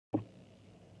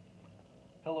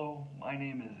Hello, my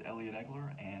name is Elliot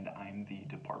Egler, and I'm the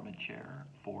Department Chair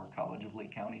for College of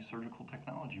Lake County Surgical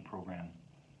Technology Program.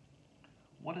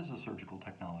 What is a surgical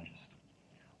technologist?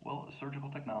 Well, a surgical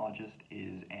technologist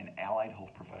is an allied health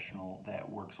professional that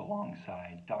works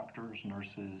alongside doctors,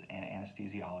 nurses, and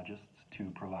anesthesiologists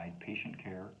to provide patient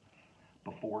care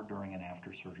before, during, and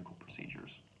after surgical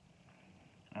procedures.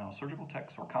 Now, surgical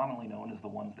techs are commonly known as the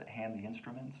ones that hand the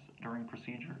instruments during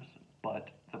procedures, but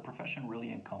the profession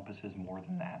really encompasses more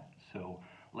than that, so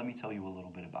let me tell you a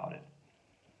little bit about it.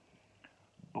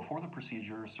 Before the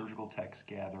procedure, surgical techs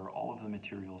gather all of the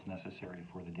materials necessary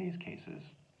for the day's cases.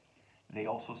 They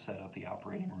also set up the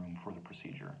operating room for the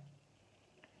procedure.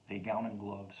 They gown and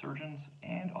glove surgeons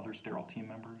and other sterile team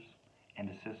members and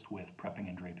assist with prepping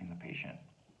and draping the patient.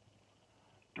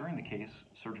 During the case,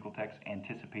 surgical techs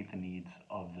anticipate the needs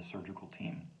of the surgical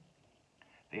team.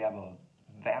 They have a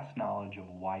vast knowledge of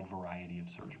a wide variety of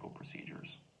surgical procedures.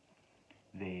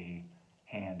 They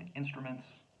hand instruments,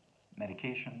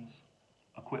 medications,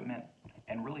 equipment,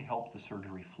 and really help the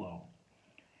surgery flow.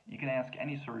 You can ask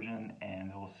any surgeon and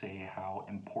they'll say how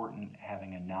important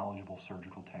having a knowledgeable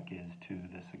surgical tech is to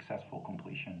the successful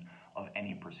completion of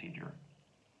any procedure.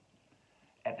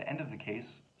 At the end of the case,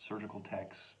 surgical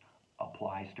techs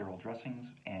apply sterile dressings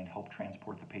and help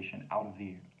transport the patient out of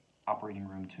the operating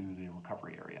room to the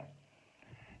recovery area.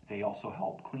 They also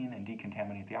help clean and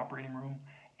decontaminate the operating room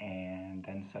and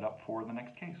then set up for the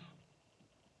next case.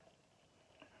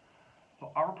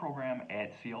 So our program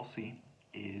at CLC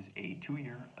is a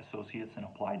 2-year Associates in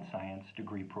Applied Science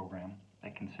degree program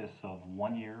that consists of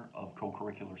 1 year of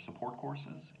co-curricular support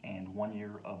courses and 1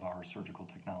 year of our surgical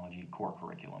technology core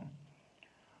curriculum.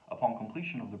 Upon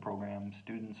completion of the program,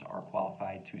 students are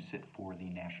qualified to sit for the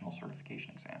National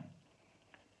Certification Exam.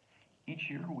 Each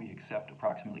year we accept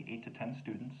approximately 8 to 10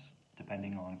 students,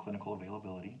 depending on clinical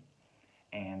availability,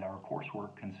 and our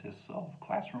coursework consists of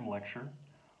classroom lecture,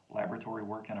 laboratory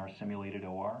work in our simulated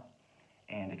OR,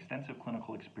 and extensive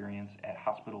clinical experience at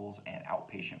hospitals and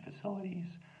outpatient facilities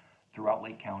throughout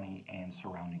Lake County and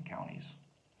surrounding counties.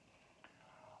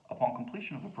 Upon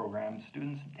completion of the program,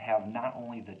 students have not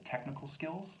only the technical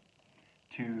skills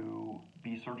to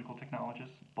be surgical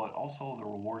technologists, but also the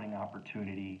rewarding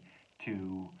opportunity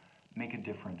to make a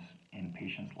difference in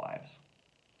patients' lives.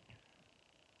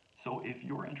 So if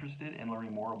you're interested in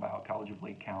learning more about College of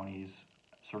Lake County's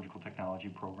surgical technology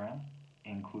program,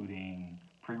 including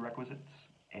prerequisites,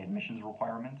 admissions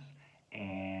requirements,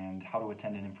 and how to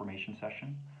attend an information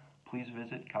session, please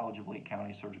visit College of Lake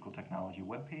County Surgical Technology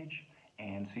webpage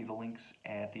and see the links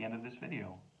at the end of this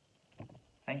video.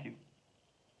 Thank you.